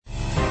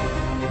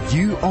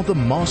You are the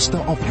master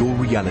of your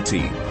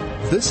reality.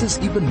 This is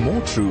even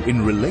more true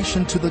in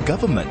relation to the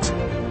government.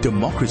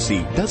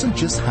 Democracy doesn't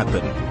just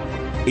happen.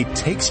 It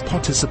takes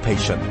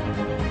participation.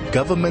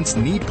 Governments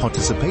need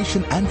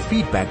participation and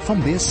feedback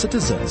from their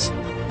citizens.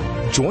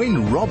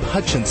 Join Rob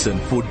Hutchinson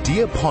for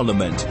Dear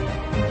Parliament,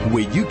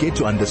 where you get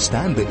to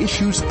understand the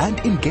issues and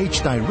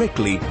engage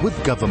directly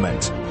with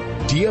government.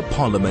 Dear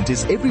Parliament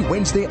is every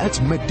Wednesday at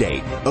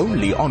midday,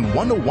 only on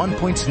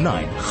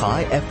 101.9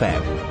 High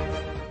FM.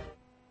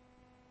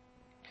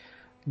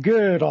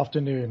 Good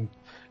afternoon,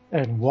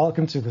 and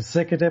welcome to the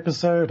second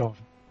episode of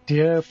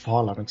Dear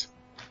Parliament,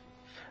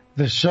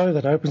 the show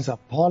that opens up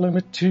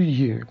Parliament to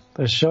you,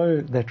 a show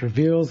that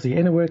reveals the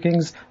inner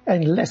workings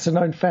and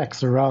lesser-known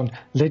facts around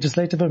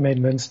legislative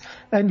amendments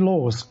and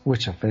laws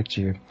which affect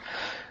you.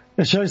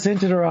 A show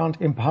centered around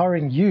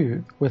empowering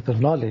you with the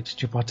knowledge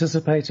to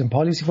participate in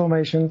policy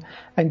formation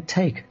and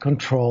take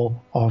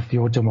control of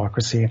your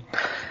democracy.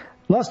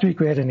 Last week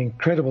we had an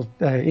incredible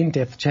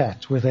in-depth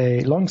chat with a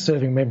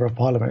long-serving member of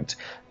Parliament,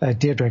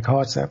 Deirdre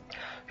Carter,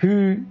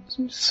 who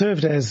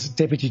served as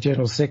Deputy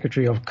General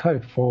Secretary of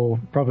COPE for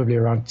probably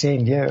around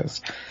 10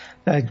 years.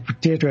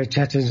 Deirdre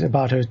chatted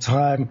about her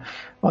time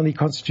on the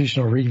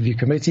Constitutional Review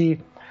Committee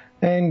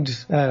and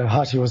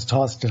how she was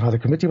tasked and how the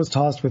committee was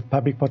tasked with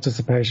public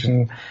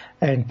participation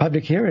and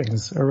public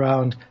hearings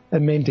around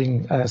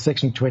amending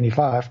Section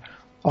 25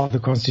 of the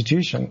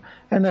Constitution.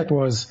 And that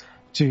was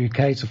to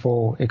cater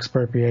for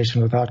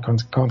expropriation without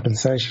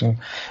compensation.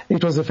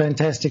 It was a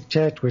fantastic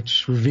chat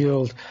which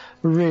revealed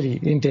really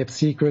in-depth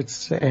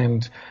secrets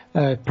and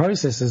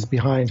processes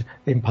behind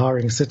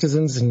empowering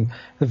citizens and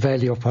the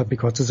value of public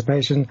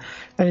participation.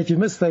 And if you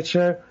missed that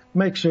show,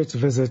 make sure to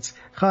visit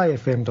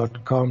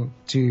highfm.com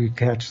to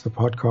catch the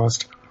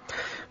podcast.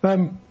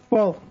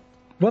 Well,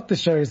 what the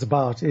show is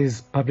about is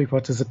public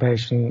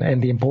participation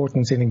and the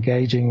importance in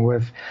engaging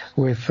with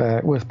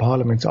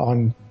Parliament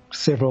on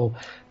several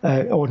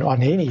or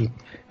on any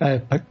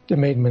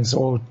amendments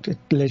or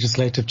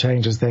legislative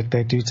changes that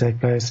do take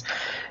place.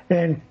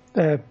 And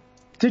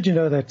did you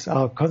know that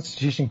our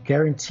Constitution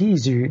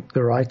guarantees you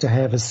the right to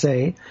have a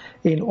say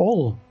in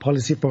all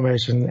policy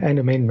formation and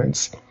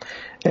amendments?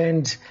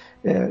 And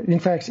in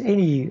fact,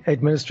 any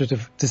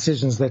administrative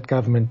decisions that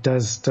government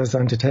does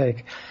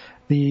undertake.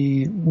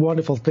 The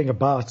wonderful thing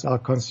about our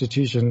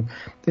Constitution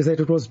is that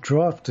it was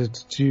drafted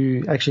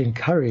to actually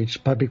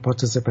encourage public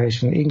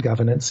participation in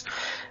governance,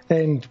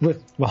 and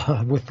with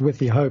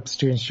the hopes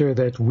to ensure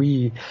that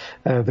we,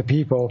 the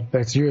people,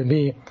 that's you and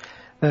me,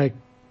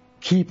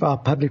 keep our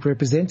public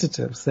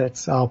representatives,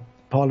 that's our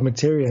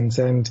parliamentarians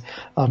and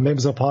our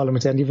members of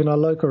Parliament and even our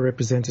local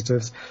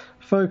representatives,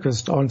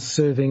 focused on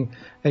serving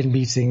and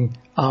meeting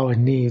our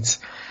needs.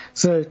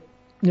 So,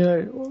 you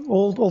know,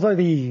 although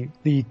the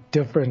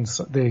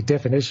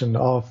definition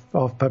of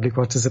public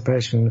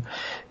participation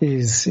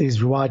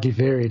is widely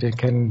varied, it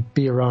can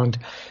be around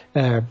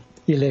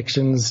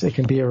elections, it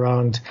can be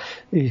around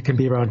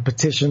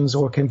petitions,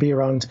 or it can be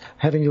around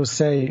having your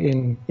say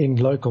in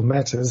local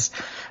matters.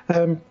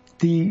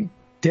 The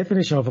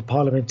definition of a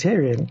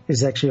parliamentarian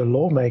is actually a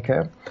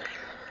lawmaker,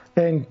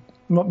 and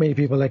not many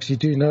people actually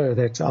do know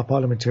that our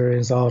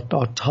parliamentarians are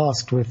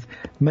tasked with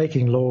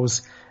making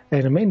laws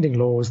and amending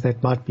laws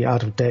that might be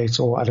out of date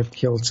or out of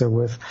kilter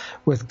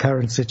with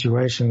current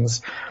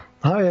situations.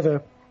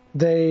 However,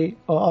 they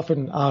are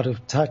often out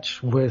of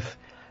touch with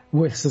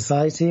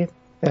society.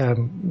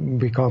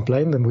 We can't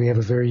blame them. We have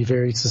a very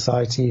varied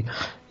society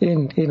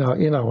in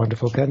our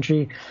wonderful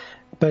country,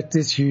 but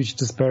there's huge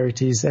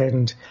disparities,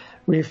 and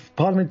if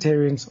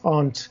parliamentarians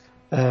aren't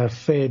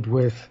fed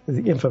with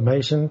the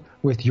information,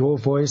 with your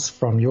voice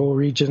from your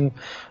region,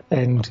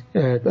 and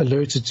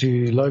alerted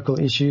to local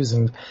issues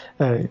and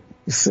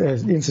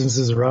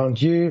instances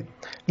around you,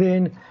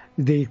 then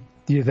they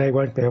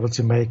won't be able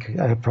to make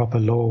proper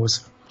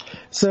laws.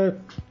 So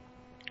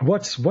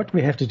what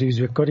we have to do is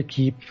we've got to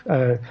keep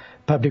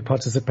public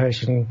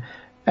participation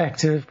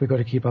active. We've got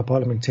to keep our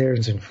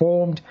parliamentarians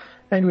informed,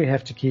 and we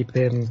have to keep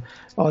them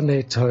on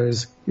their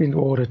toes in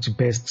order to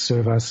best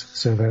serve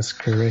us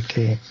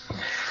correctly.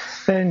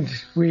 And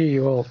we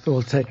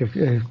will take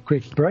a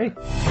quick break.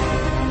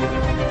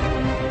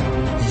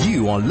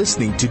 You are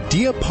listening to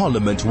Dear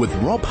Parliament with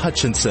Rob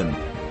Hutchinson,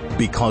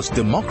 because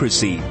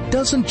democracy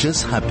doesn't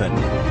just happen.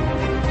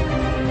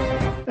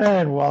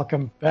 And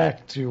welcome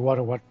back to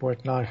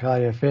 101.9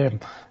 High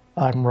FM.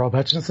 I'm Rob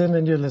Hutchinson,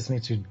 and you're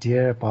listening to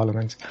Dear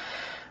Parliament.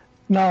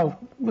 Now,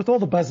 with all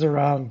the buzz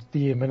around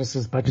the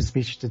Minister's budget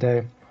speech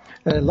today,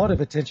 a lot of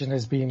attention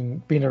has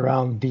been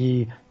around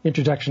the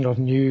introduction of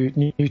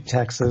new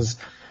taxes,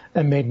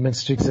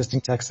 amendments to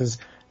existing taxes,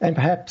 and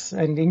perhaps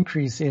an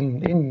increase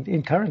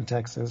in current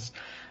taxes.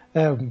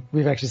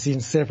 We've actually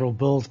seen several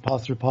bills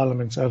pass through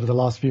Parliament over the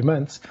last few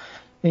months,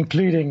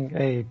 including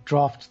a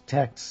draft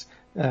tax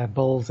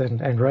bills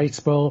and rates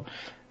bill,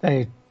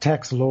 a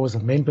tax laws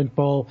amendment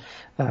bill,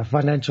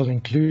 financial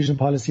inclusion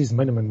policies,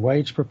 minimum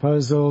wage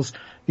proposals,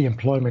 the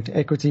employment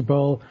equity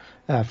bill,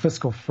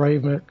 fiscal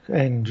framework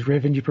and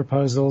revenue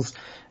proposals,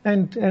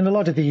 and a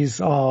lot of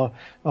these are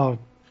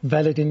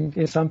valid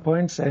in some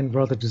points and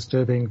rather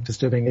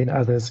disturbing in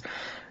others.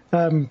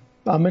 Our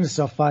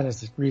Minister of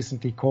Finance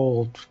recently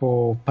called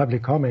for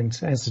public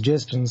comment and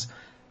suggestions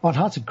on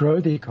how to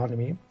grow the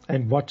economy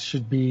and what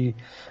should be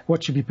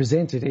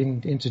presented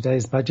in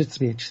today's budget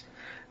speech.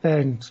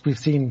 And we've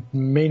seen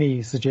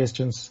many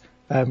suggestions,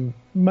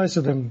 most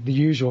of them the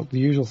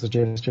usual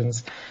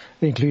suggestions,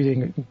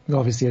 including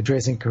obviously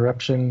addressing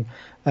corruption,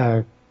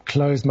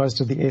 close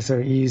most of the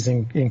SOEs,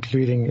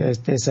 including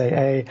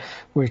SAA,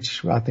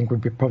 which I think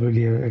would be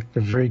probably a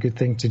very good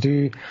thing to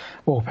do,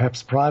 or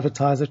perhaps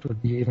privatize it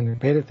would be even a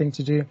better thing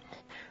to do.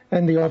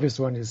 And the obvious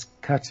one is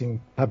cutting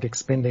public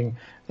spending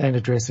and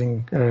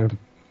addressing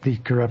the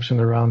corruption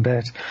around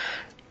that.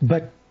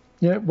 But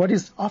what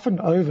is often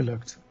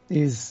overlooked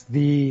is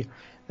the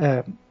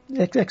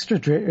extra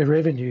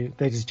revenue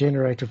that is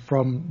generated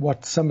from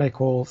what some may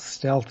call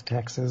stealth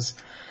taxes.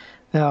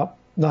 Now,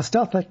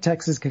 stealth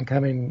taxes can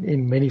come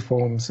in many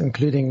forms,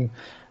 including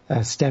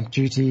stamp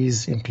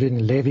duties,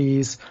 including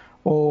levies,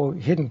 or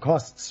hidden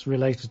costs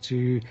related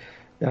to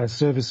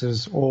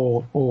services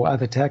or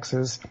other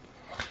taxes.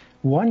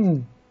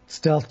 One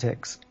stealth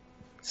tax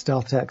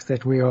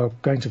that we are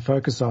going to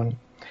focus on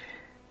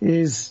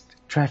is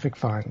traffic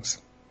fines.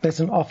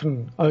 That's an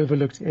often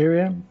overlooked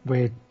area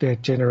where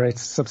it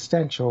generates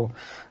substantial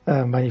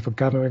money for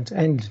government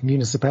and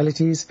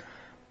municipalities.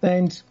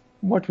 And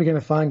what we're going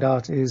to find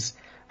out is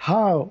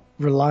how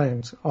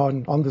reliant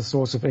on the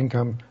source of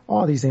income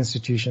are these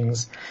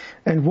institutions,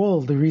 and will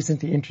the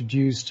recently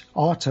introduced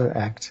AARTO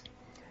Act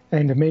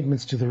and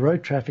amendments to the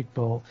Road Traffic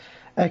Bill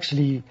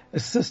actually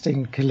assist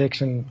in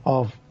collection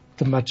of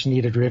the much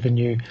needed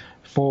revenue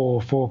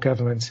for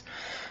government.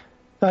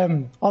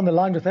 On the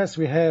line with us,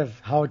 we have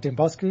Howard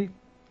Dembovsky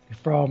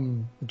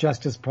from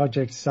Justice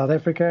Project South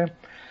Africa,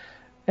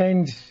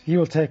 and he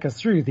will take us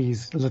through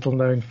these little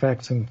known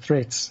facts and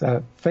threats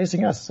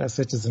facing us as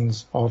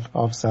citizens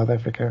of South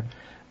Africa.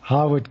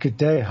 Howard, good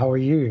day. How are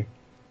you?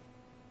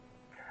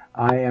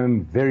 I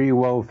am very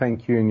well,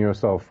 thank you, and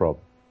yourself, Rob?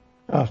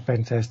 Oh,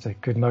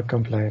 fantastic. Could not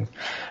complain.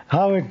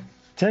 Howard,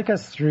 take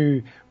us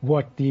through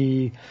what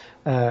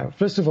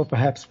first of all,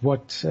 perhaps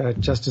what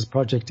Justice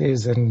Project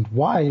is and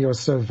why you're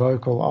so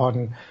vocal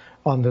on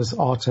this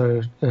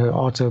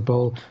AARTO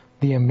bill,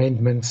 the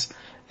amendments,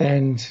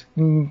 and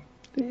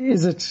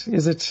is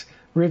it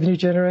revenue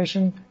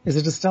generation? Is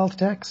it a stealth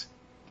tax?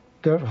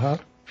 Go hard.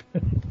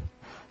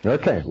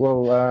 Okay.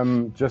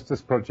 Well,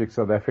 Justice Project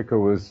South Africa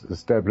was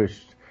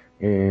established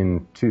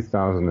in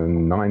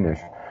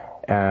 2009-ish,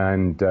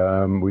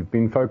 and we've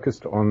been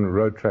focused on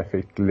road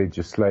traffic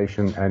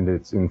legislation and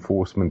its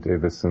enforcement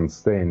ever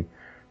since then.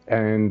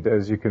 And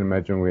as you can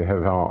imagine, we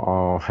have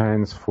our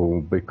hands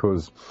full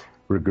because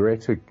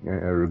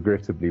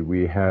regrettably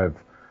we have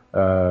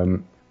a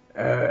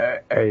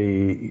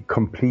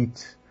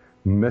complete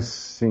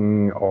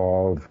missing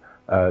of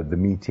the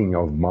meeting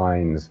of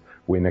minds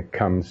when it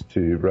comes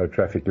to road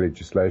traffic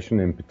legislation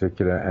in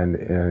particular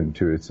and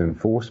to its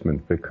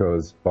enforcement,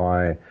 because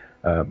by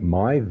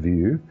my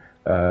view,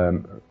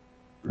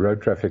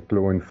 road traffic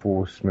law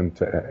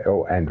enforcement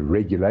and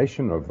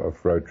regulation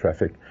of road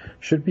traffic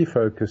should be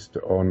focused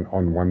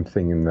on one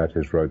thing, and that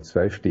is road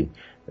safety,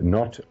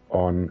 not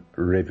on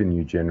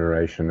revenue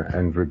generation.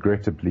 And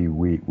regrettably,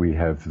 we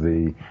have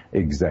the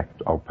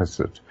exact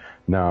opposite.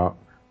 Now,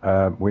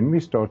 when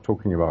we start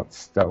talking about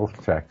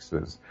stealth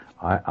taxes,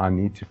 I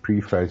need to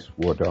preface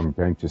what I'm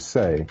going to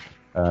say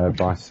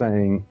by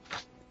saying,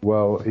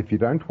 well, if you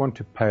don't want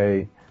to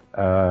pay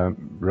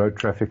road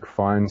traffic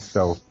fine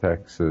stealth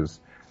taxes,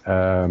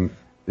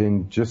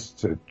 then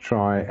just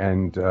try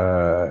and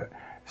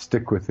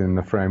stick within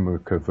the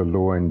framework of the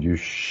law, and you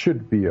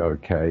should be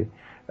okay,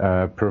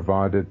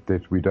 provided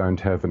that we don't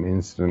have an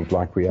incident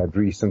like we had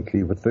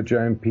recently with the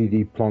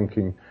JMPD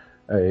plonking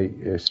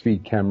a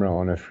speed camera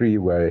on a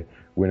freeway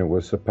when it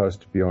was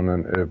supposed to be on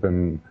an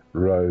urban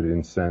road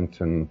in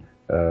Sandton,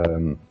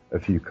 a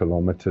few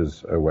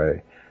kilometers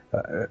away.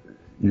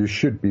 You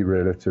should be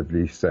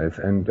relatively safe.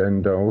 And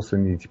I also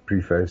need to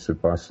preface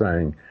it by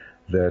saying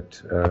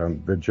that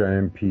the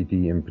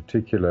JMPD in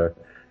particular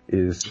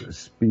is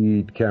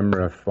speed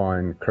camera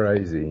fine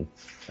crazy.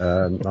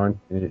 In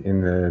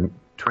the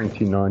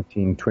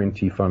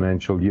 2019-20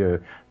 financial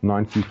year,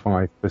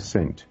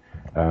 95%,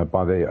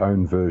 by their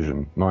own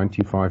version,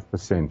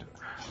 95%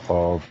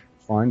 of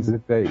fines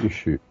that they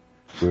issued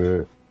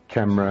were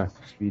camera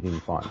speeding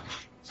fines.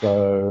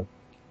 So,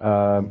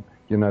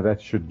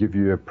 that should give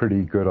you a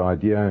pretty good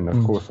idea. And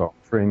of course, our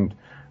friend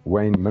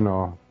Wayne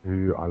Minnar,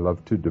 who I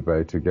love to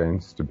debate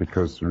against,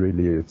 because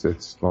really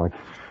it's like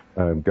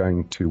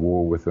going to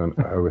war with an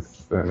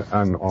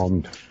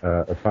unarmed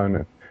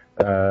opponent.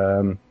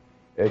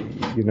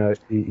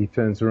 He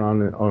turns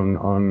around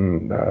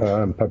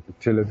on public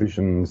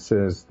television and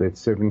says that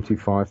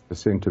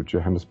 75% of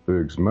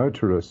Johannesburg's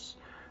motorists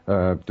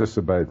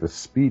disobey the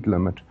speed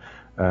limit,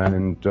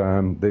 and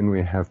then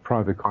we have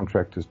private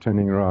contractors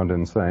turning around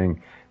and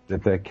saying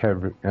that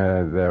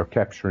they're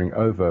capturing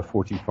over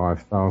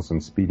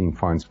 45,000 speeding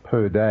fines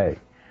per day,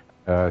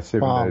 7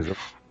 days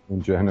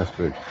in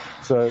Johannesburg.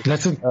 So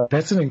that's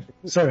an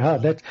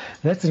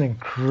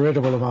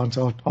incredible amount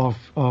of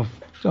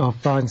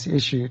fines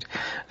issued.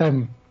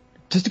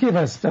 Just to give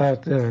us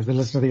the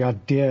listener the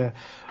idea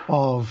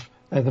of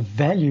the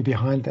value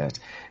behind that,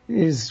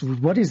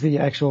 what is the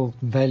actual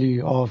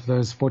value of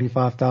those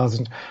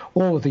 45,000,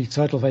 or the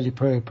total value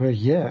per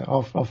year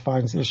of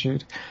fines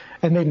issued,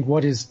 and then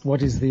what is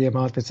the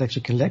amount that's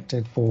actually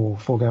collected for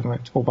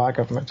government or by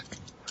government?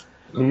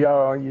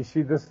 Yeah, you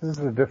see, this is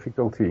the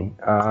difficulty.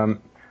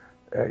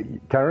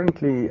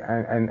 Currently,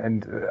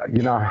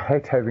 and I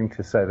hate having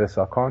to say this,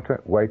 I can't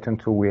wait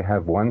until we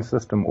have one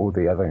system or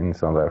the other in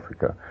South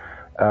Africa.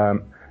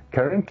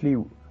 Currently,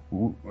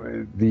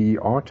 the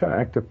AARTO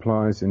Act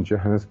applies in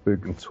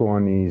Johannesburg and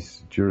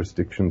Tshwane's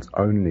jurisdictions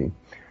only.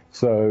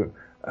 So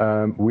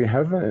we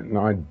have an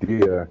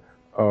idea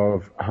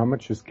of how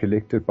much is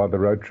collected by the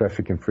Road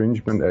Traffic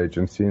Infringement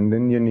Agency, and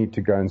then you need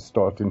to go and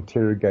start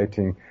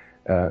interrogating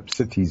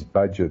cities'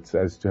 budgets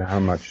as to how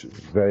much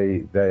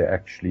they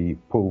actually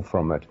pull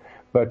from it.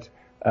 But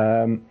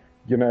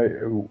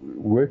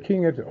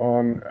working it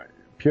on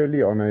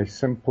purely on a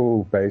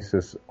simple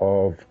basis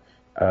of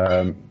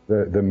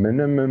the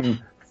minimum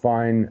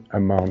fine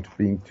amount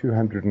being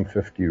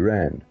 250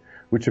 Rand,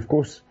 which of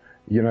course,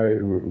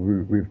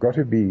 we've got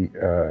to be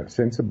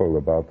sensible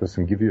about this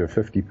and give you a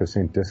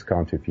 50%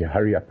 discount if you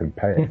hurry up and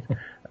pay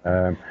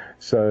it.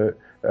 So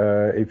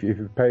if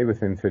you pay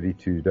within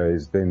 32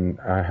 days, then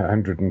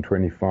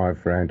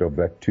 125 Rand of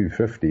that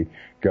 250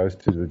 goes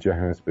to the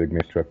Johannesburg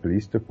Metro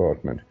Police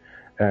Department.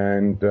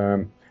 And,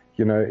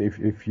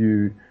 if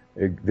you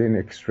then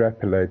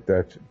extrapolate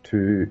that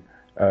to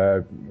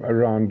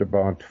around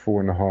about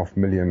 4.5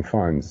 million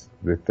fines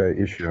that they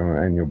issue on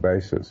an annual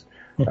basis.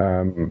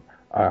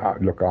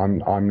 Look,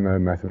 I'm no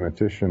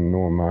mathematician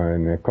nor am I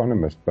an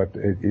economist, but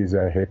it is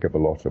a heck of a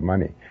lot of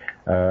money.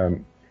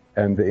 And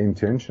the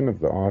intention of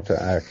the AARTO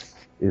Act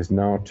is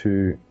now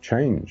to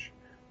change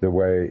the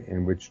way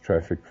in which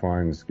traffic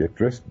fines get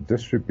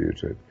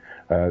distributed.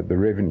 The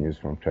revenues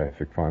from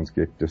traffic fines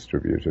get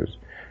distributed.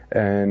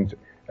 And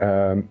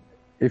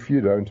if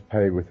you don't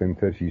pay within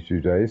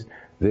 32 days,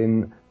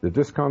 then the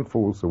discount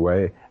falls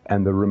away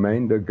and the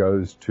remainder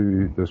goes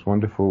to this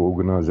wonderful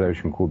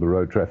organization called the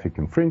Road Traffic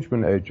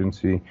Infringement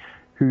Agency,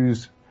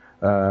 whose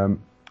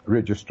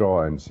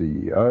registrar and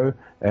CEO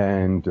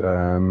and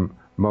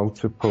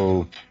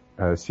multiple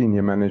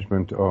senior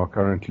management are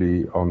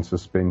currently on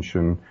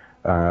suspension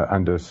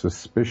under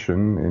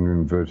suspicion, in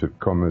inverted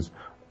commas,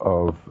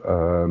 of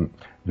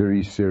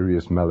very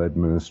serious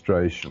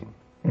maladministration.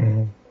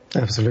 Mm-hmm.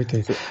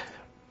 Absolutely.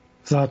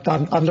 So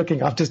I'm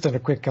looking, I've just done a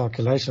quick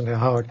calculation there,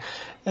 Howard,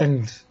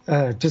 and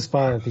just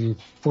by the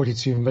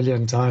 42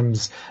 million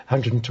times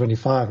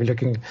 125, we're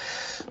looking...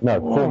 No,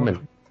 4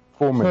 million.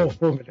 4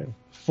 million.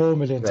 4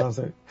 million times.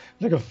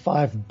 Look at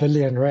 5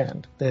 billion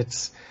Rand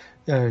that's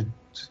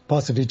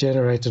possibly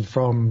generated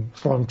from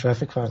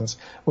traffic fines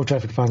or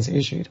traffic fines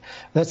issued.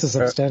 That's a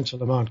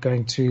substantial amount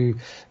going to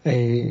a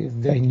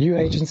new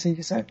agency,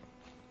 you say?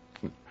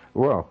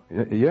 Well,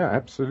 yeah,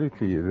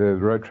 absolutely. The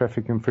Road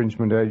Traffic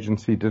Infringement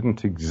Agency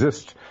didn't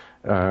exist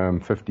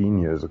 15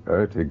 years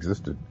ago. It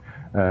existed.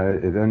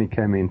 It only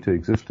came into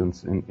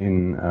existence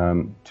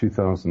in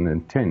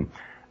 2010.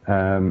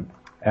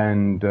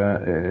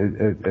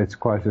 It's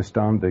quite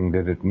astounding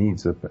that it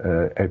needs a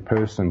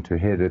person to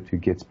head it who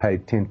gets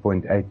paid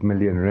 10.8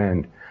 million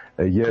Rand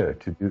a year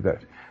to do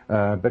that.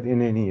 But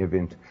in any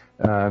event,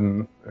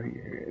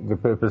 the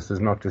purpose is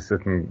not to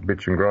sit and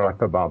bitch and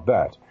gripe about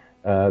that.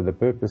 The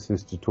purpose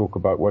is to talk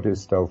about what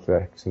is stealth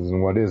taxes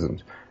and what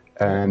isn't.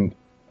 And,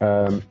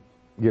 my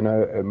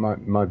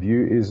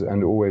view is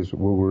and always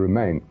will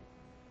remain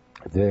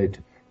that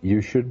you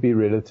should be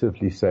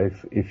relatively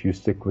safe if you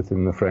stick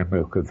within the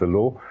framework of the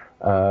law.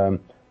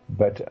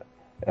 But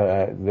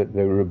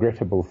the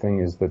regrettable thing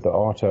is that the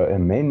AARTO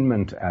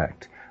Amendment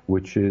Act,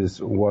 which is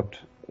what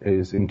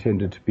is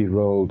intended to be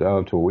rolled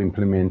out or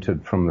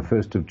implemented from the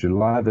 1st of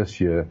July this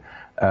year,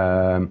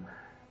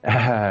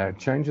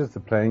 changes the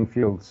playing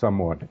field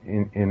somewhat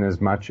in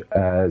as much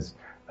as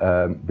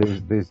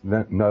there's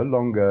no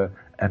longer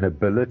an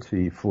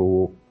ability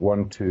for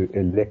one to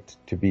elect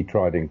to be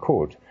tried in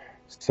court.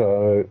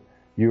 So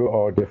you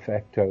are de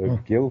facto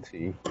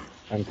guilty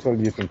until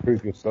you can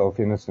prove yourself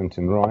innocent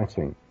in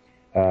writing.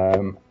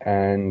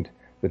 And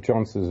the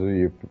chances of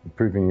you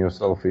proving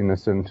yourself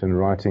innocent in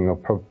writing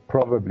are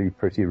probably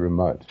pretty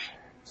remote.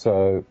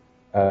 So,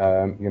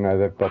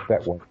 they've got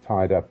that one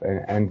tied up.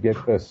 And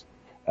get this,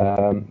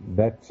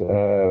 that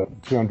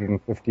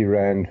 250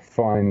 Rand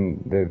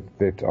fine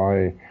that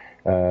I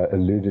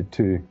alluded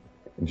to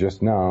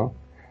just now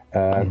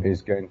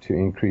is going to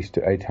increase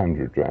to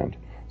 800 Rand.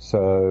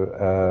 So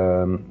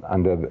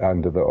under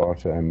the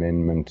AARTO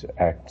Amendment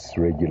Act's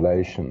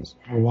regulations.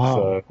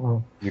 Wow.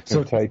 So you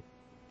can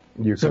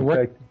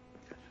take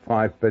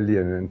 5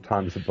 billion and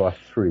times it by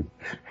 3.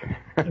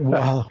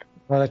 Wow.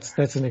 Well,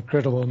 that's an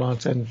incredible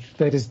amount, and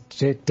that is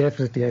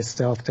definitely a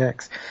stealth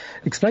tax.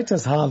 Explain to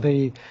us how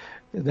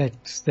that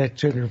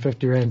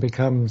 250 Rand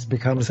becomes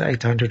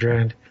 800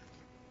 Rand.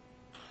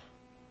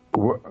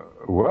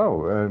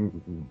 Well,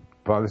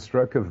 by the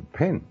stroke of a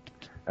pen.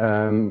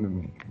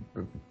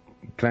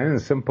 Plain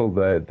and simple,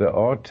 the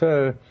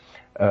AARTO,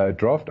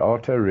 draft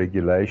AARTO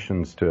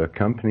regulations to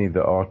accompany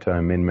the AARTO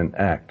Amendment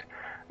Act,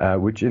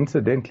 which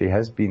incidentally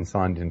has been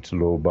signed into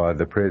law by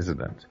the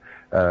President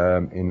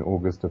in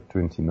August of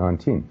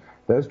 2019.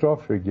 Those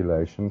draft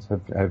regulations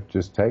have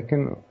just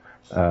taken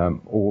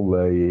all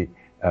the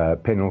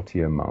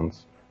penalty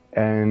amounts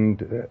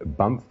and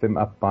bumped them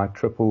up by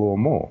triple or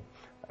more.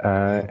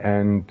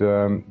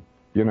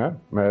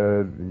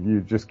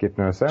 You just get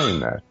no say in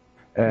that.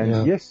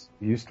 And yes,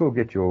 you still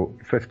get your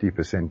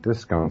 50%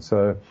 discount.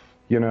 So,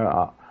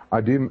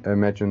 I do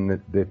imagine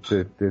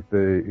that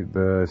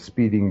the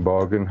speeding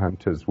bargain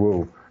hunters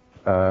will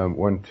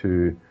want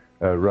to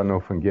run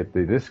off and get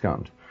their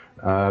discount.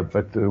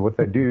 But what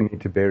they do need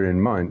to bear in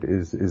mind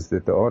is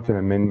that the AARTO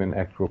Amendment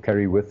Act will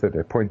carry with it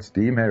a points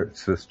demerit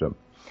system.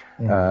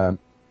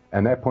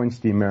 And that points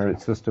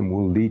demerit system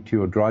will lead to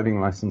your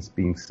driving license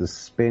being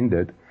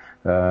suspended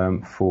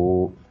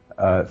for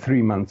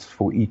 3 months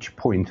for each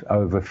point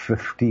over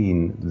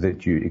 15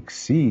 that you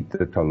exceed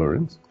the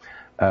tolerance.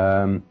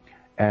 And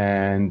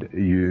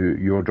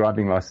your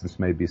driving license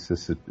may be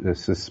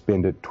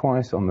suspended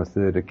twice. On the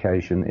third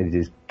occasion, it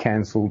is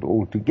cancelled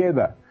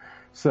altogether.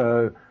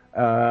 So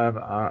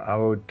I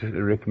would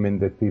recommend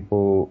that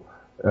people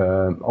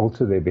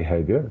alter their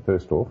behavior,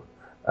 first off,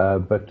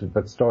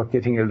 but start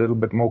getting a little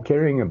bit more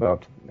caring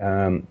about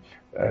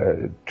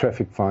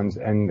traffic fines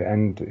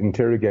and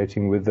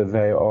interrogating whether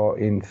they are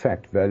in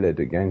fact valid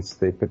against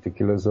their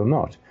particulars or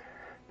not.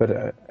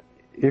 But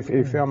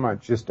if I might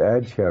just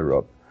add here,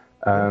 Rob,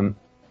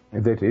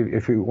 that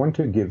if we want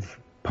to give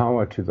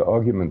power to the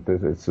argument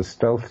that it's a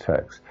stealth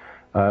tax,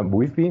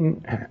 we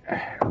being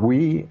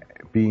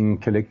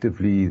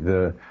collectively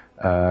the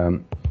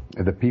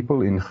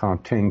people in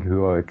Gauteng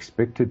who are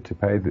expected to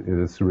pay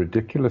this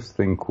ridiculous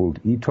thing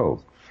called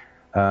e-tolls,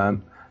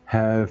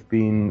 have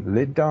been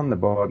led down the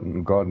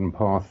garden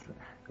path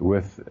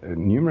with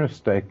numerous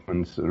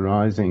statements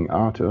arising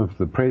out of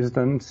the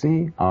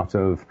presidency, out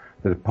of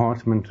the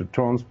Department of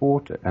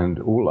Transport, and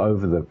all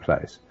over the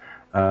place.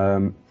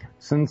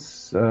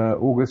 Since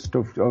August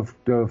of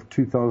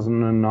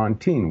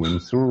 2019, when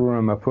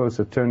Cyril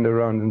Ramaphosa turned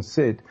around and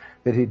said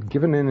that he'd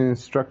given an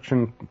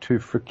instruction to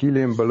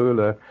Fikile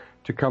Mbalula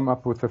to come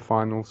up with a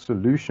final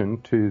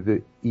solution to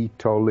the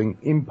e-tolling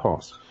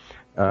impasse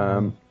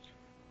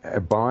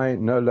by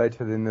no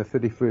later than the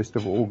 31st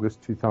of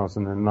August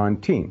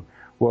 2019.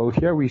 Well,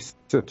 here we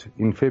sit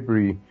in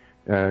February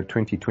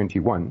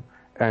 2021,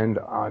 and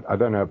I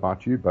don't know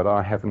about you, but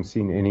I haven't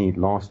seen any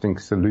lasting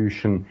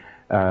solution,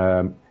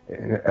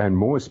 and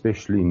more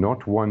especially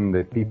not one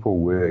that people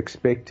were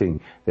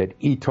expecting, that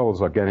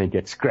e-tolls are going to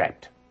get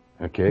scrapped.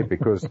 Okay,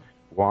 because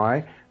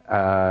why?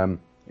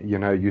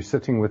 You're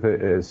sitting with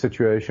a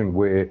situation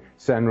where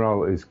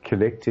SANRAL is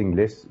collecting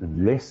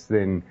less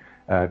than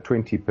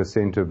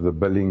 20% of the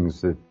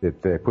billings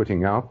that they're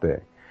putting out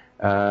there.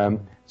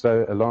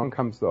 So along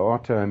comes the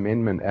AARTO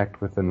Amendment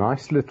Act with a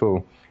nice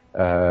little,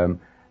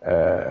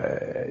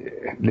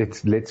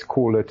 let's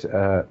call it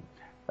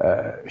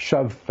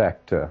shove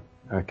factor,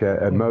 okay,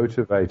 a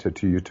motivator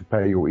to you to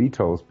pay your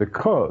e-tolls,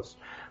 because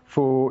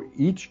for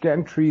each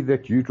gantry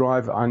that you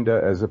drive under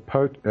as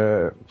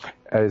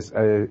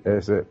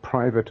a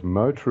private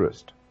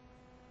motorist,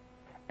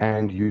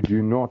 and you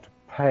do not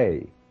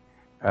pay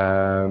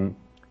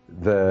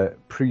the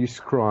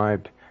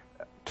prescribed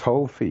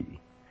toll fee,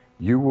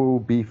 you will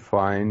be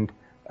fined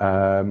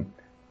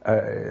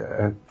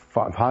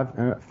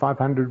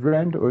 500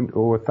 rand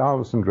or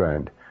 1,000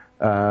 rand,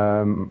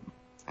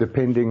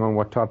 depending on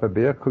what type of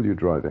vehicle you're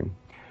driving.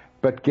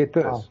 But get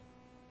this.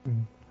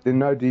 There are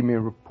no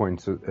demerit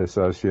points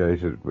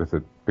associated with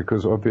it,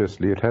 because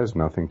obviously it has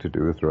nothing to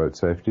do with road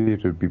safety.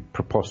 It would be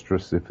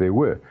preposterous if there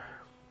were.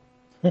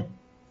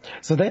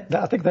 So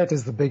I think that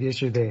is the big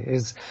issue there,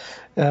 is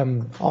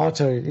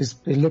AARTO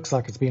it looks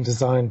like it's been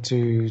designed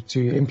to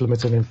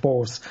implement and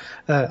enforce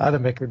other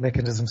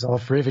mechanisms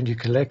of revenue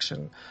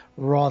collection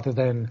rather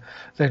than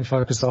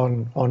focus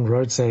on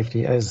road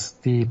safety, as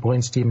the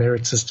points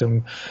demerit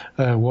system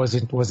was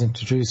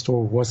introduced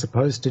or was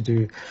supposed to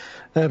do.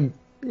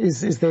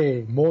 Is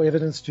there more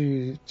evidence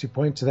to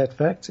point to that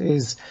fact?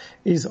 Is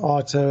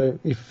AARTO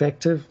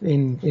effective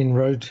in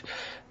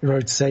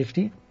road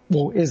safety?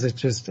 Or is it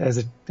just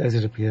as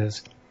it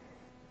appears?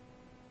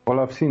 Well,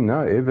 I've seen no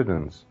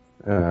evidence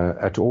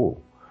at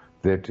all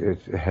that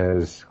it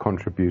has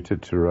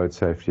contributed to road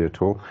safety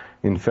at all.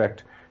 In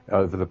fact,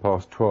 over the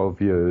past 12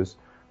 years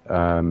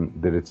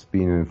that it's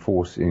been in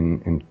force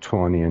in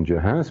Tshwane and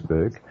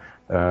Johannesburg,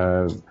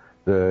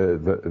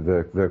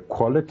 the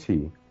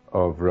quality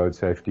of road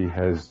safety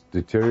has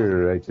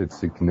deteriorated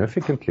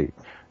significantly.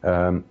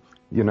 I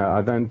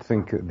don't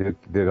think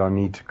that I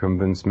need to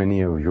convince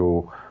many of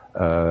your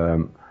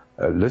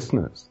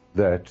listeners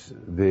that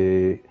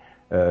the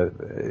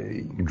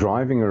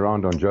driving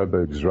around on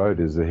Joburg's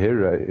road is a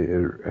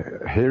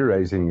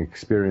hair-raising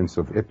experience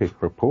of epic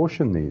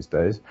proportion these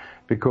days,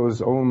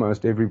 because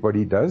almost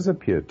everybody does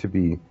appear to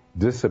be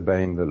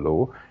disobeying the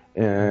law,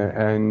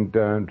 and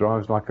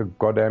drives like a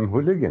goddamn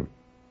hooligan.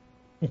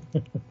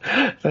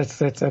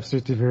 That's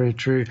absolutely very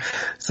true.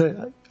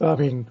 So, I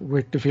mean,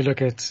 if you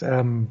look at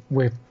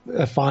where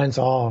fines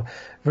are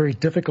very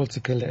difficult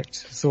to collect,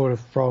 sort of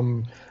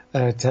from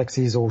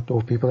taxis or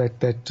people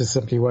that just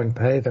simply won't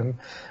pay them,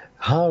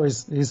 how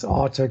is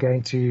AARTO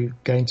going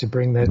to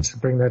bring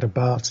that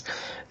about?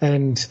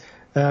 And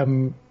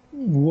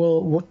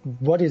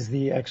what is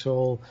the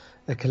actual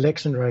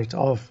collection rate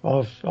of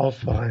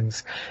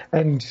fines?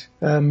 And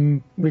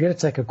we're going to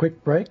take a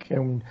quick break,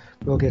 and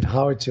we'll get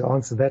Howard to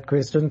answer that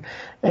question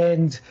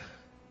and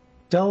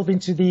delve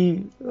into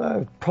the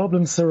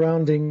problems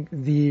surrounding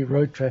the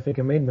Road Traffic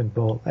Amendment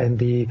Bill and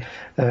the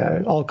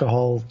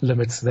alcohol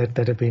limits that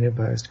have been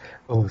imposed.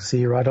 We'll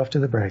see you right after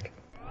the break.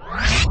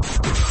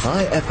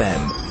 High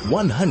FM,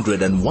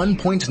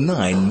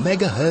 101.9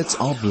 megahertz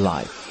of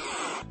life.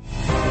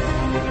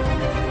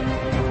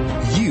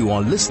 You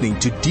are listening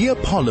to Dear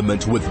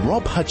Parliament with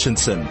Rob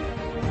Hutchinson,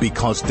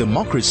 because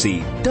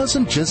democracy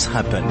doesn't just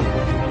happen.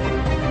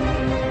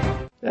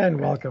 And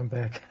welcome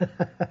back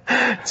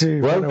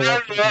to...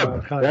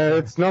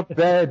 it's not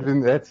bad.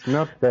 That's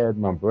not bad,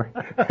 my boy.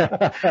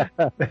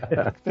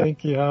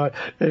 Thank you, Howard.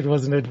 It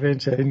was an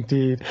adventure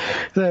indeed.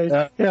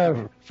 So,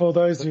 for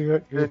those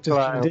who just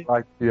tuned in...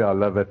 I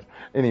love it.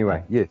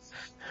 Anyway, yes.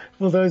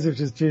 For those who've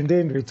just tuned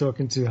in, we're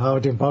talking to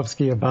Howard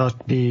Dembovsky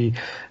about the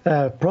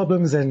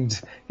problems and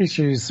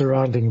issues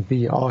surrounding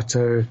the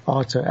AARTO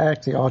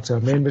Act, the AARTO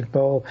Amendment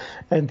Bill,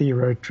 and the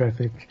Road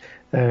Traffic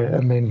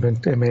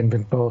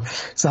Amendment Bill.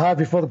 So, Howard,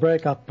 before the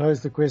break, I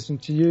posed the question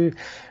to you.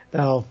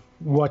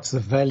 What's the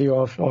value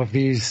of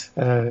these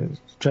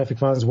traffic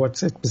fines?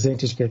 What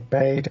percentage get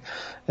paid,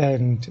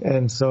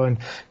 and so on?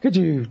 Could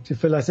you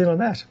fill us in on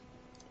that?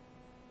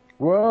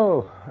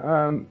 Well,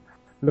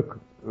 look.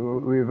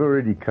 We've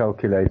already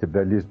calculated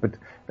values, but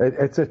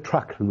it's a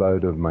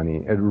truckload of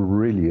money. It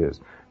really is.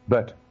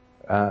 But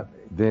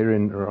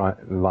therein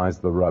lies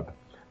the rub.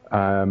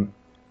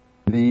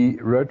 The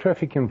Road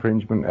Traffic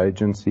Infringement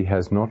Agency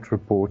has not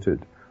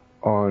reported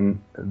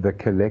on the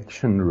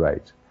collection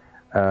rate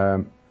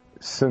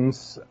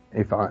since,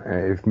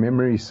 if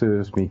memory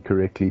serves me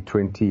correctly,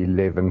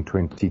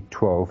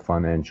 2011-2012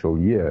 financial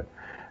year.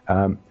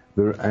 And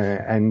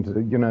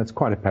it's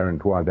quite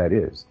apparent why that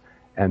is.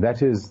 And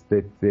that is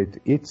that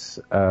its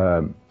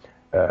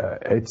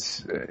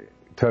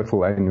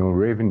total annual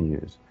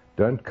revenues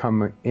don't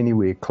come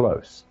anywhere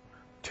close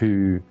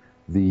to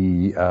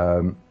the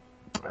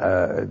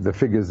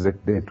figures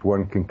that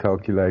one can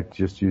calculate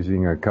just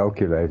using a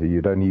calculator. You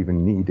don't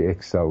even need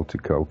Excel to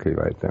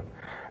calculate them,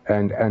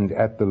 and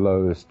at the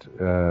lowest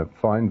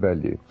fine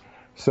value.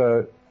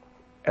 So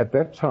at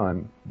that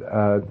time,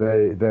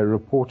 they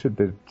reported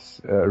that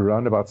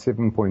around about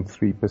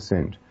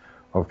 7.3%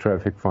 of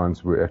traffic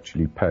fines were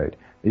actually paid,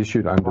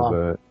 issued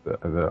under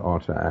the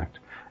AARTO Act.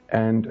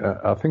 And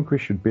I think we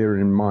should bear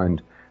in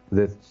mind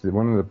that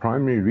one of the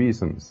primary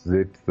reasons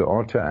that the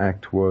AARTO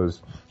Act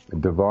was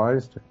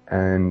devised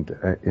and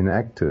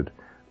enacted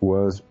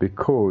was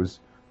because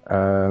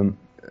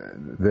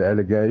the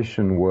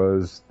allegation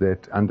was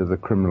that under the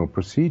Criminal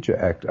Procedure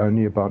Act,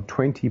 only about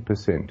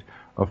 20%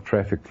 of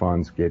traffic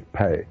fines get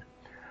paid.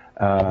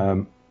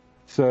 You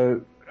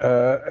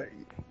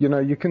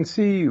can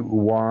see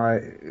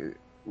why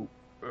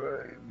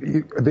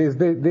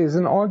there's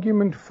an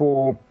argument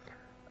for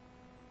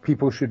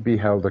people should be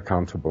held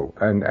accountable,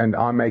 and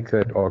I make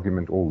that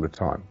argument all the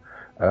time.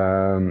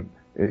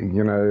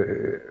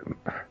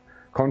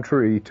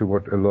 Contrary to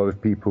what a lot of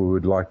people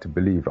would like to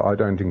believe, I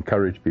don't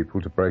encourage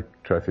people to break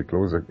traffic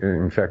laws.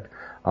 In fact,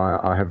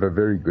 I have a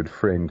very good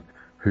friend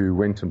who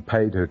went and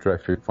paid her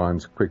traffic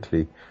fines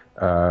quickly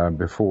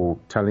before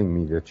telling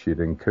me that she had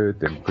incurred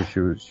them,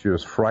 because she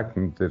was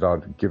frightened that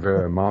I'd give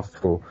her a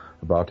mouthful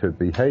about her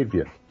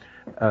behavior.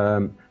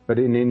 But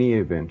in any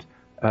event,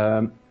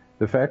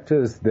 the fact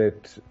is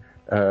that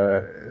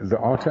the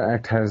AARTO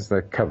Act has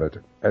that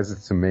covered as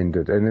it's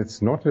amended, and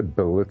it's not a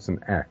bill, it's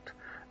an act.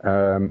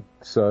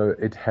 So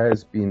it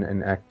has been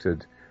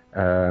enacted.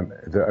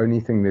 The only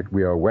thing that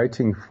we are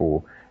waiting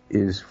for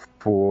is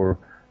for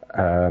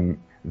it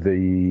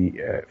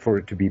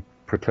to be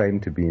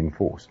proclaimed to be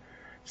enforced.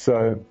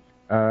 So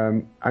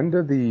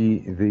under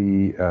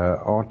the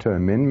AARTO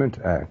Amendment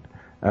Act,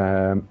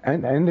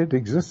 and it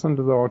exists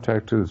under the AARTO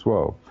Act as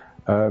well,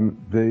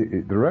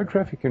 the Road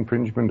Traffic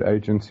Infringement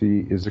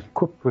Agency is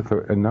equipped with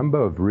a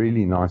number of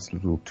really nice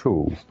little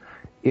tools,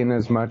 in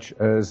as much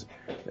as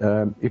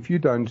if you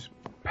don't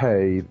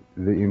pay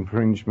the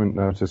infringement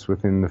notice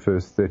within the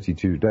first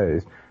 32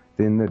 days,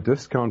 then the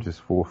discount is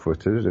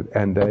forfeited,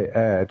 and they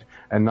add,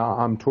 and now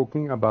I'm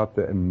talking about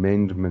the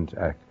Amendment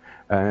Act.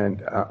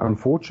 And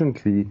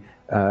unfortunately,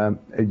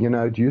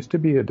 it used to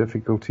be a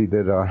difficulty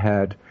that I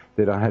had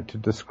to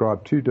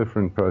describe two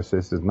different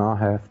processes. Now I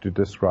have to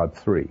describe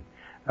three.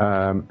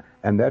 And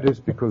that is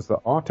because the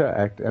AARTO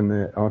Act and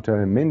the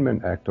AARTO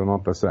Amendment Act are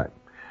not the same.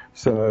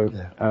 So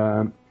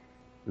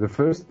the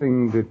first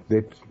thing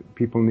that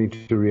people need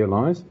to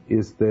realize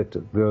is that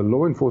the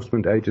law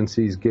enforcement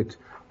agencies get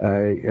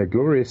a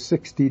glorious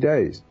 60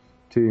 days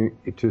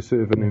to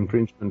serve an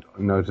infringement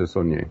notice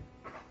on you.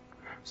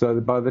 So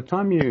that by the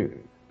time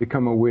you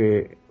become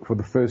aware for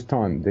the first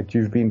time that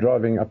you've been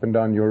driving up and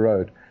down your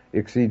road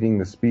exceeding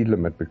the speed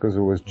limit because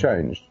it was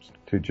changed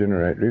to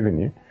generate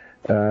revenue,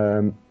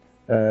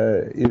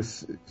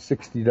 is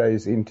 60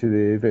 days into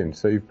the event.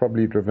 So you've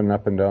probably driven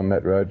up and down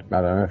that road,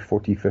 I don't know,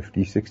 40,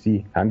 50, 60,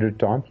 100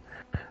 times,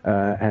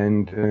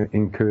 and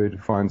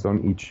incurred fines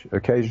on each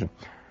occasion.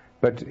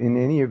 But in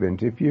any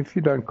event, if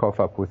you don't cough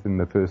up within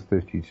the first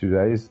 32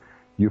 days,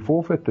 you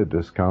forfeit the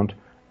discount,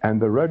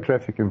 and the Road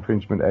Traffic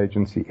Infringement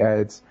Agency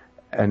adds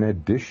an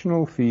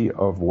additional fee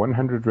of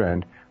 100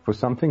 Rand for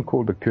something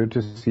called a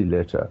courtesy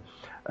letter,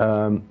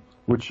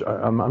 which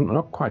I'm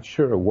not quite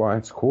sure why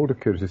it's called a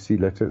courtesy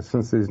letter,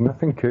 since there's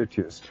nothing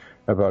courteous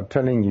about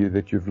telling you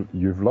that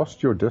you've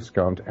lost your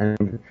discount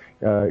and,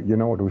 you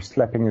know what, we're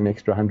slapping an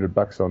extra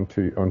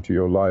 $100 onto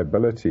your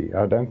liability.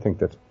 I don't think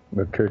that's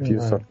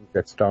courteous. No. I think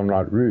that's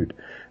downright rude.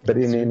 But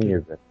in any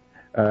event,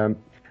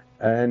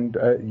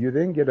 you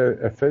then get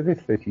a further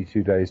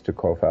 32 days to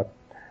cough up.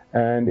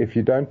 And if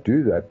you don't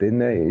do that, then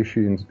they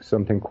issue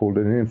something called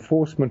an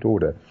enforcement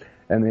order.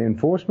 And the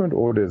enforcement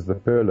order is the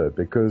perler,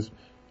 because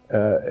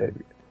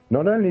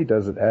not only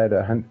does it add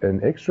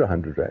an extra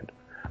 100 Rand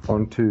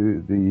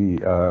onto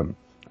the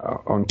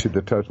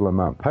total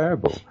amount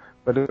payable,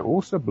 but it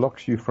also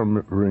blocks you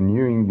from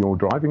renewing your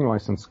driving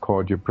license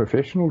card, your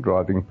professional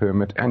driving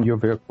permit, and your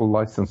vehicle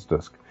license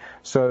disc.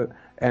 So,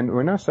 and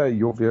when I say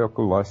your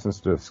vehicle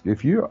license disc,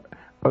 if you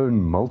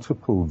own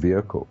multiple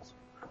vehicles,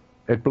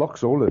 it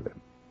blocks all of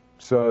them.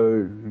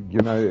 So,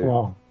 you know,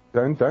 wow.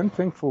 Don't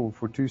think for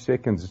 2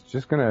 seconds it's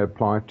just going to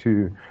apply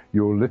to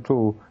your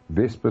little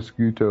Vespa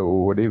scooter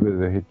or whatever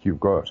the heck you've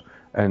got,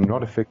 and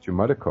not affect your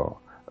motor car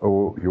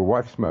or your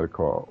wife's motor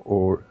car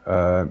or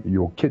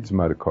your kid's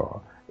motor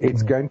car.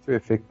 It's going to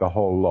affect the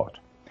whole lot.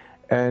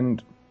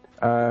 And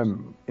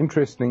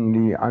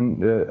interestingly,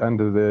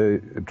 under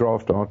the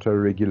draft AARTO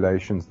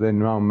regulations, they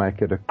now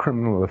make it a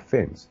criminal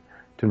offence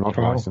to not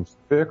license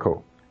the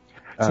vehicle.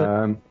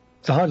 So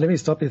let me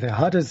stop you there.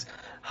 How does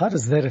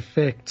that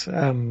affect,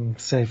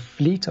 say,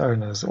 fleet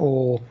owners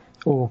or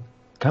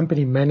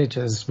company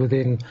managers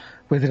within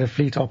a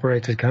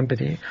fleet-operated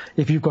company?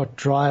 If you've got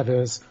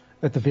drivers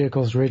that the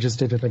vehicle's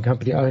registered in the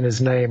company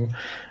owner's name,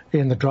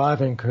 in the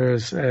driver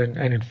incurs an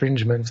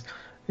infringement,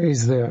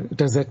 does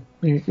that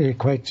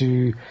equate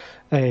to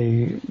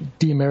a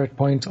demerit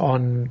point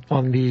on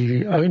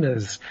the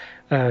owner's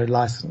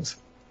license?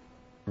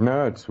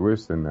 No, it's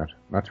worse than that.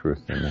 Much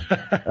worse than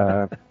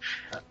that.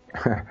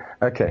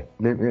 Okay.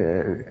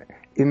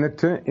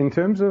 In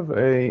terms of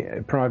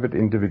a private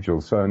individual,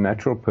 so a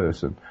natural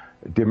person,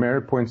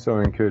 demerit points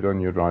are incurred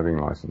on your driving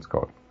license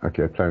card.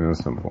 Okay, plain and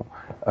simple.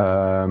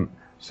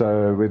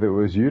 So whether it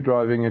was you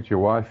driving it, your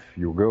wife,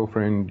 your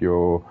girlfriend,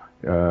 your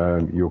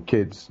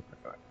kids,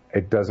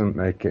 it doesn't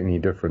make any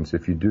difference.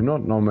 If you do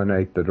not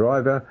nominate the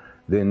driver,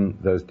 then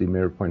those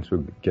demerit points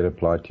will get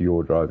applied to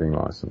your driving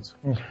license.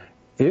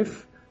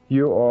 If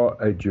you are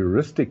a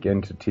juristic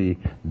entity,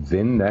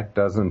 then that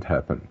doesn't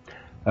happen.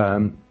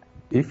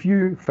 If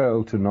you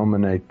fail to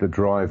nominate the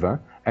driver,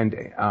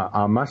 and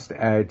I must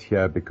add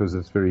here, because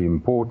it's very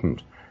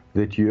important,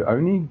 that the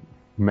only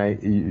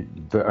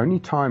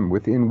time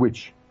within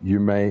which you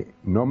may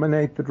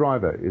nominate the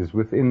driver is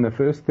within the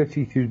first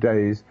 32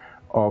 days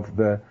of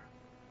the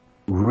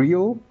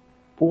real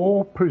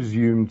or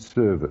presumed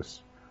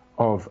service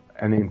of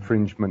an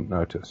infringement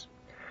notice.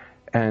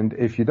 And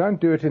if you don't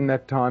do it in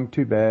that time,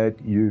 too bad,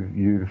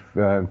 you've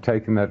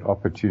taken that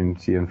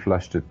opportunity and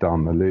flushed it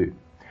down the loo.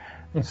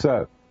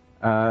 So,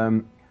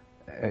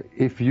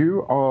 if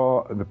you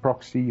are the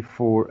proxy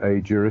for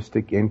a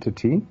juristic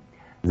entity,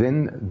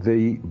 then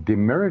the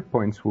demerit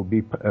points will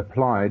be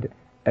applied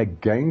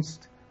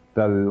against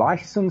the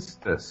license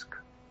disc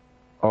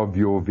of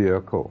your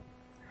vehicle.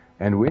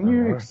 And when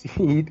you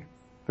exceed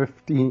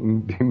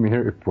 15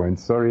 demerit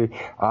points, sorry,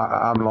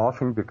 I'm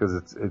laughing because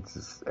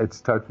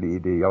it's totally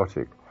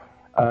idiotic.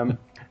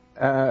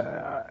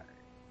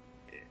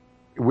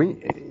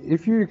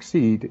 If you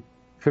exceed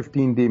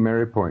 15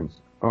 demerit points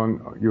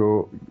on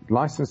your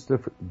license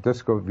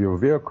disc of your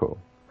vehicle,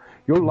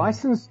 your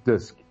license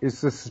disc is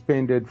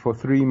suspended for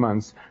 3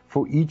 months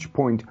for each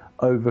point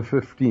over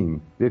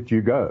 15 that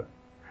you go.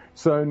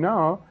 So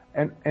now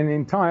an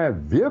entire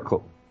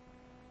vehicle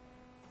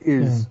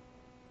is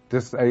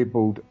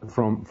disabled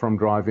from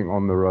driving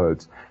on the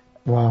roads.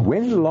 Wow.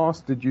 When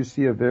last did you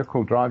see a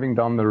vehicle driving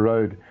down the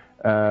road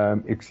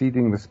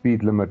exceeding the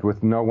speed limit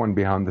with no one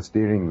behind the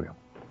steering wheel?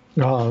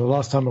 No,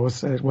 last time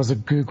it was a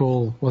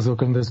Google, was it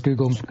those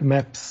Google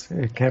Maps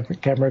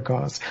camera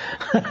cars?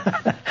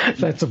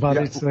 That's about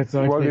it. That's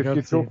well, if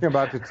you're talking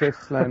about the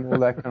Tesla and all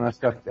that kind of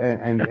stuff,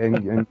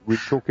 and we're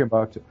talking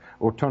about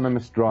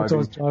autonomous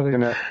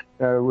driving,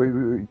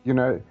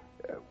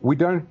 we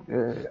don't.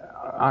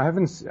 I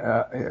haven't.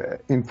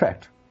 In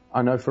fact,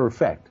 I know for a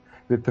fact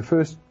that the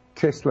first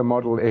Tesla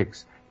Model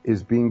X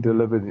is being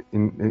delivered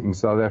in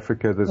South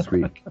Africa this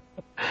week.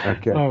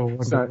 Okay. Oh,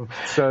 so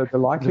the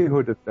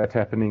likelihood of that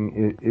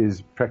happening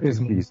is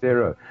practically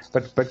zero.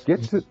 But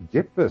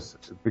get this,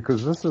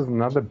 because this is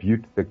another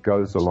beauty that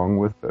goes along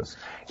with this.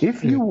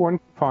 If you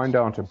want to find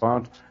out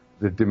about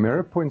the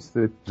demerit points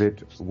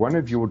that one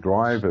of your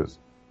drivers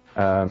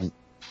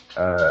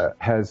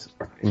has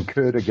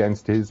incurred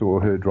against his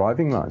or her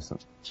driving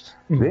license,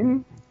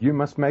 then you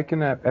must make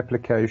an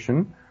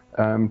application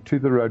to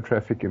the Road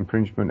Traffic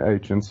Infringement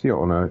Agency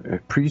on a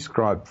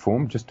prescribed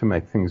form, just to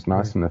make things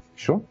nice and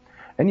official,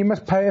 and you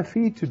must pay a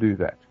fee to do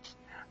that.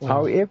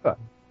 However,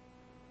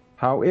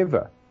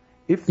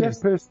 if that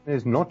person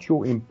is not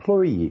your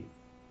employee,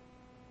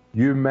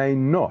 you may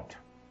not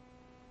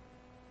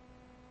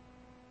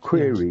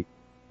query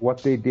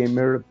what their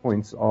demerit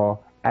points are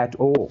at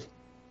all.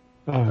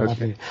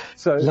 Okay.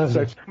 So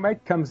your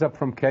mate comes up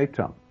from Cape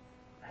Town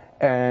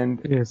and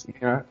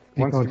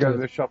wants to go to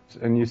the shops,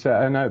 and you say,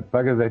 "Oh no,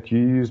 bugger that, you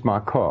used my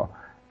car,"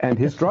 and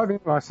his driving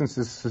license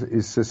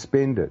is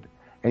suspended,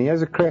 and he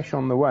has a crash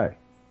on the way.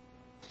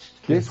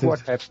 Guess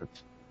what happens?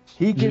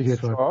 He gets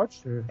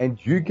charged, and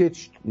you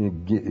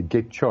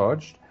get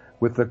charged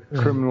with a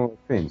criminal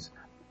offence.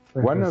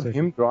 One, of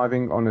him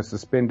driving on a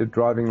suspended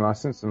driving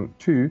license, and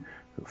two,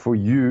 for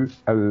you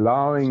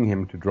allowing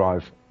him to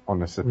drive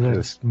on a suspended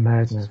license. That's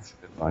madness.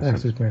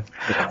 Absolute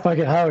madness.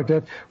 Okay, Howard,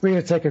 we're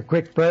going to take a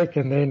quick break,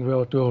 and then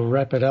we'll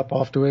wrap it up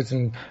afterwards,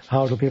 and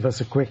Howard will give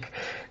us a quick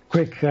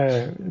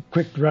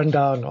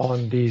rundown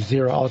on the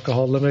zero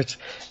alcohol limit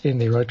in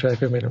the road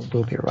traffic, and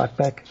we'll be right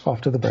back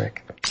after the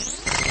break.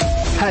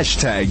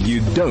 Hashtag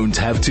you don't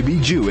have to be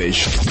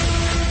Jewish.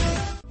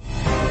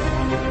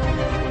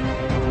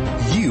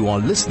 You are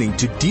listening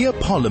to Dear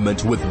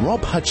Parliament with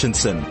Rob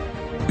Hutchinson,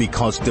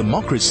 because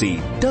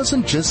democracy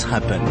doesn't just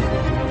happen.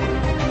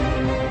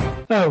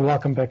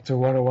 Welcome back to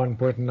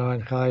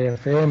 101.9 Chai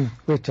FM.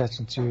 We're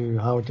chatting to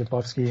Howard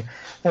Dembovsky,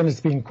 and it's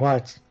been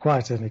quite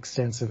an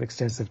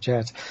extensive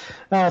chat.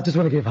 I just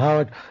want to give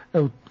Howard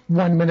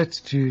 1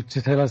 minute to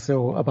tell us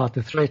about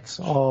the threats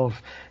of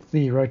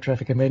the Road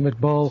Traffic Amendment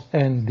Bill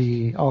and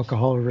the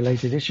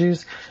alcohol-related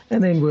issues,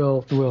 and then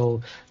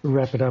we'll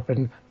wrap it up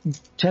and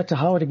chat to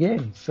Howard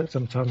again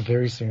sometime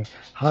very soon.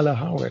 Hello,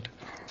 Howard.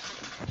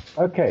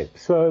 Okay,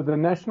 so the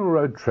National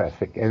Road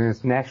Traffic, and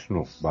it's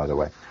national, by the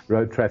way,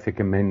 Road Traffic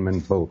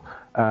Amendment Bill,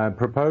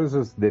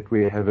 proposes that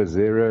we have a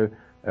zero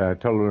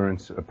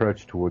tolerance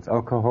approach towards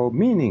alcohol,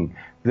 meaning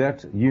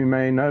that you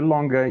may no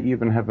longer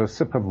even have a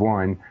sip of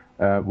wine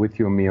with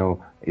your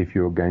meal if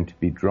you're going to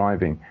be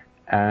driving.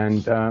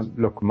 And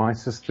look, my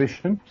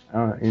suspicion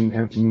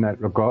in that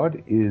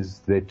regard is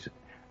that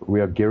we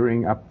are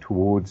gearing up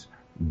towards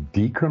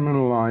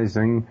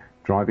decriminalizing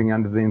driving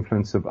under the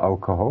influence of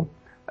alcohol,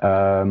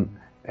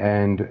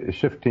 and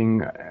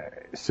shifting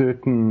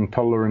certain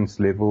tolerance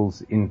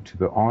levels into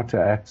the AARTO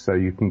Act, so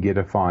you can get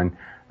a fine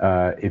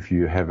if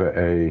you have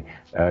a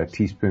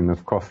teaspoon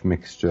of cough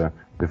mixture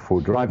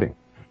before driving.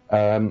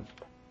 But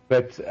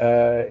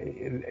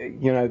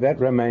that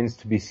remains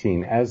to be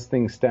seen. As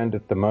things stand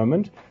at the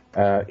moment,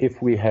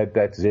 if we had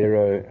that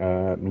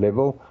zero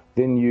level,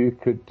 then you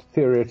could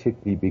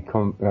theoretically be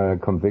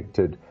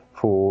convicted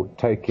for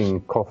taking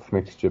cough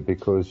mixture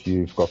because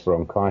you've got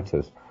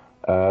bronchitis.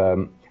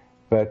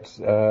 But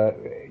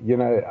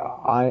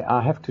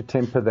I have to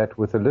temper that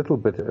with a little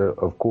bit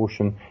of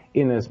caution,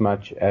 in as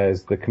much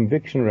as the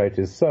conviction rate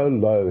is so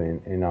low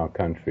in our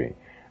country,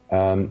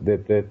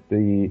 that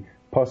the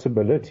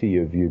possibility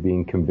of you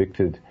being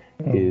convicted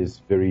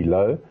is very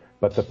low,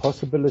 but the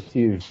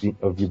possibility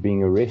of you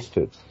being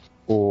arrested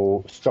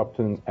or stopped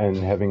and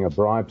having a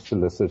bribe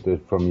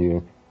solicited from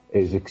you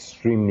is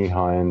extremely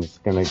high, and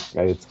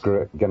it's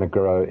going to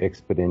grow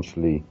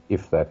exponentially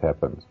if that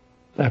happens.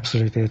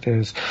 Absolutely, it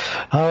is.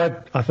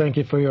 Howard, I thank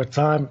you for your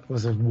time. It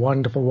was a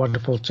wonderful,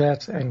 wonderful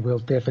chat, and we'll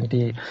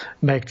definitely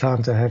make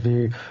time to have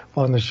you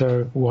on the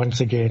show once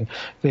again.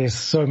 There's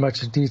so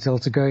much detail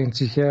to go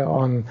into here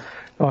on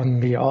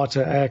the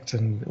AARTO Act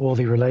and all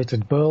the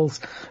related bills.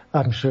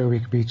 I'm sure we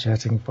could be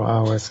chatting for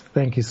hours.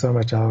 Thank you so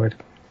much, Howard.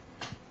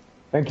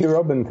 Thank you,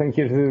 Rob, and thank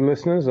you to the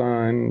listeners,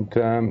 and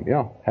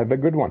have a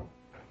good one.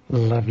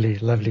 Lovely,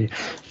 lovely.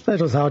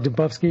 That was Howard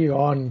Dembovsky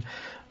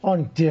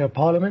on Dear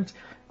Parliament.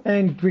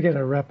 And we're going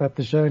to wrap up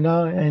the show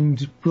now,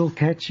 and we'll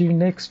catch you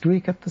next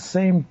week at the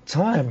same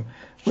time,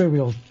 where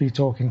we'll be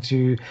talking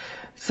to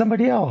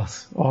somebody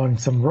else on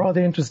some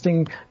rather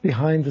interesting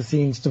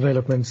behind-the-scenes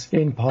developments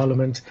in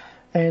Parliament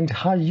and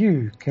how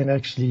you can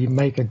actually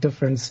make a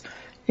difference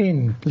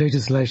in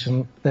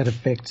legislation that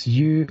affects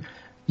you,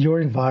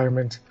 your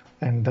environment,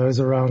 and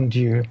those around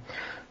you.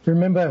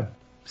 Remember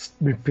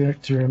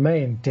to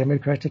remain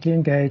democratically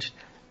engaged,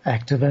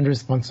 active, and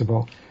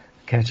responsible.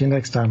 Catch you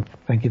next time.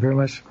 Thank you very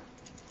much.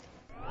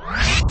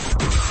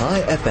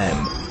 Chai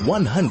FM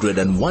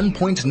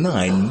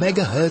 101.9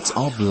 megahertz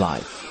of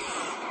life.